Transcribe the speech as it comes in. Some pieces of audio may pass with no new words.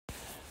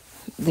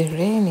The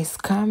rain is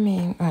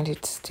coming and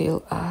it's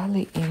still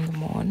early in the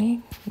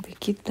morning. The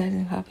kid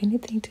doesn't have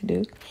anything to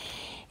do.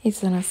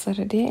 It's on a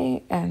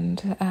Saturday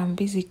and I'm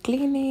busy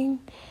cleaning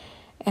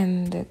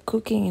and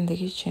cooking in the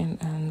kitchen,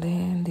 and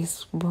then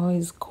these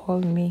boys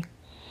called me.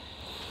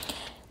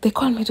 They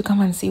called me to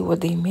come and see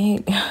what they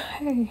made.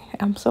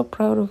 I'm so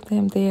proud of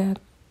them. They are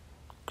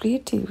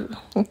creative.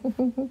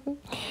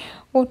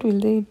 What will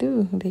they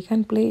do? They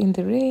can't play in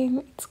the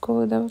rain. It's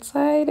cold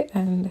outside,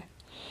 and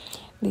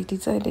they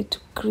decided to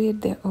create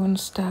their own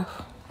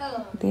stuff.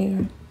 Hello.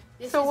 There.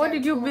 So what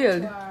did you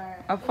build?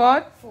 A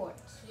fort? Fort.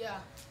 Yeah.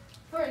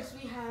 First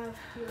we have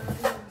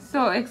your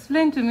So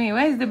explain to me,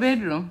 where is the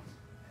bedroom?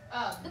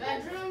 the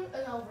bedroom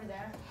is over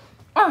there.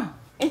 Oh,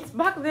 it's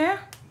back there?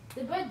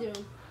 The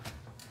bedroom.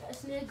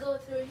 Let's now go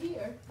through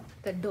here.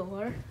 The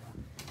door.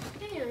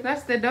 And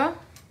That's the door?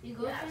 you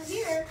go through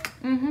here.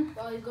 Mm-hmm.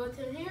 Well, you go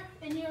through here,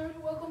 and you're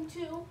welcome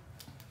to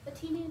the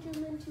Teenager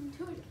Mansion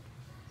 2.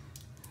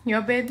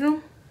 Your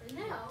bedroom? And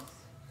now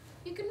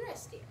you can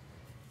rest here.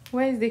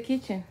 Where is the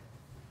kitchen?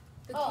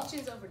 The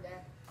kitchen's over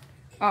there.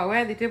 Oh,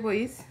 where the table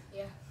is?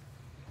 Yeah.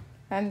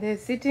 And the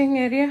sitting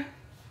area?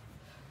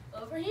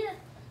 Over here.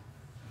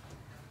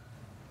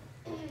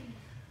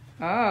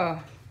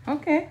 Oh,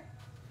 okay.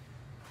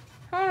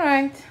 All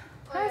right.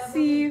 I'll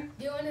see you.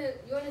 Do you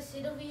wanna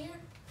sit over here?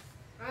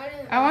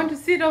 I want to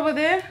sit over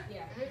there.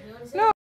 Yeah. You wanna sit? No.